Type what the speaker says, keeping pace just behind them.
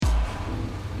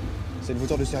C'est une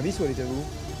voiture de service ou elle est à vous?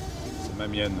 C'est ma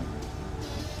mienne.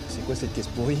 C'est quoi cette caisse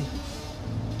pourrie?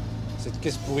 Cette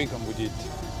caisse pourrie, comme vous dites,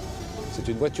 c'est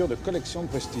une voiture de collection de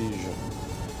prestige.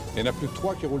 Il n'y en a plus que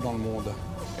 3 qui roulent dans le monde.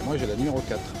 Et moi, j'ai la numéro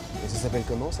 4. Et ça s'appelle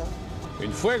comment, ça?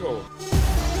 Une Fuego.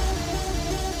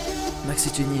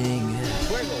 Maxi Tuning.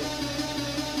 Fuego.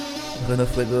 Renault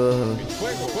Fuego. Une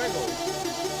Fuego, Fuego.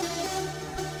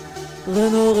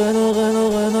 Renault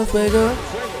Fuego.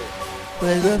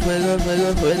 Fuego. Fuego. Fuego,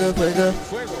 Fuego.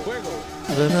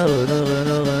 Renault. Une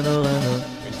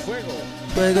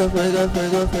Fuego. Fuego. Une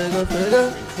Fuego, Fuego.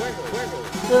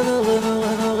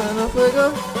 Renault Fuego.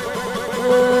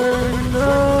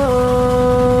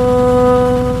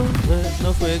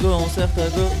 Renault Fuego, on sert à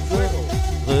go.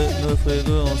 Renault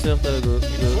Fuego, on sert à go.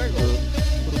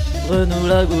 Renault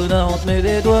Laguna, on te met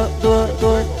des doigts.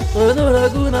 Renault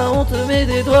Laguna, on te met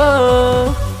des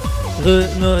doigts.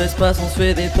 Renault Espace, on se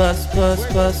fait des passes.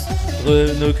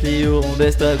 Renault Clio, on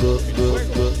baisse ta go.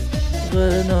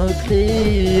 Renault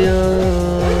Clio.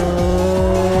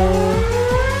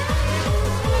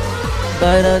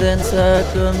 Baila danza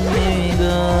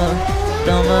conmigo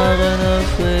dans ma Renault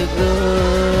Fuego.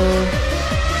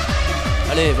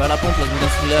 Allez, va à la pompe, la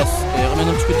Gunas, et remets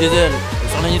un petit coup de diesel.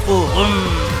 Sur le nitro,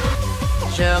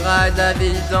 Je ride la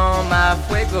ville dans ma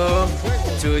Fuego.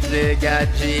 Toutes les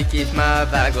gadgets kiffent ma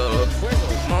Vago.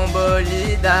 Mon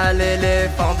bolide a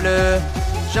l'éléphant bleu.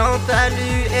 Jean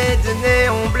talus et de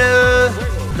néon bleu.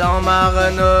 Dans ma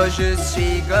Renault, je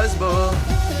suis Gosbo.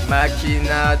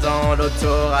 Makina dans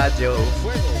l'autoradio.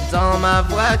 Dans ma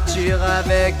voiture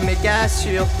avec mes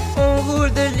cassures, on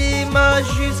roule de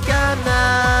Limoges jusqu'à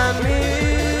Namur.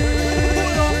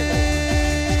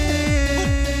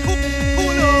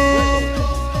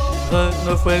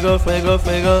 Renault Fuego. Renault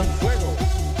Fuego, go.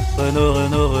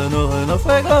 Renault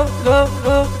Fuego, go.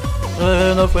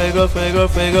 Renault Fuego,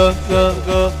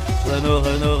 go. Renault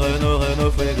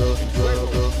Fuego,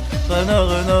 go.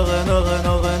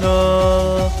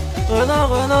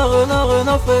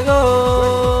 Renault Fuego.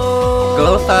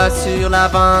 Gofa sur la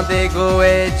Vendégo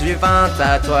et du vin,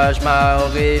 tatouage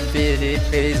maoré,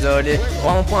 Philippe isolé,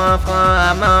 rond-point frein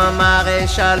à main,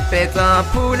 maréchal Pétain,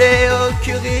 poulet au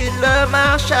curry, le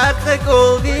marchal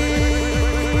Grégory.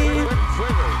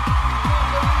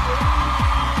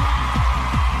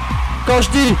 Quand je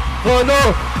dis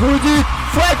Renault, vous dites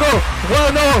Fuego!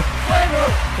 Renault!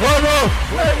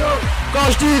 Quand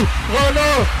je dis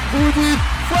Renault, vous dites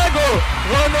Fuego!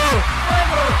 Renault!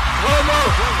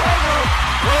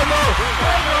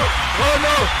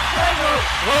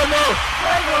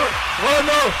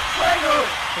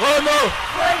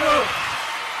 Renault!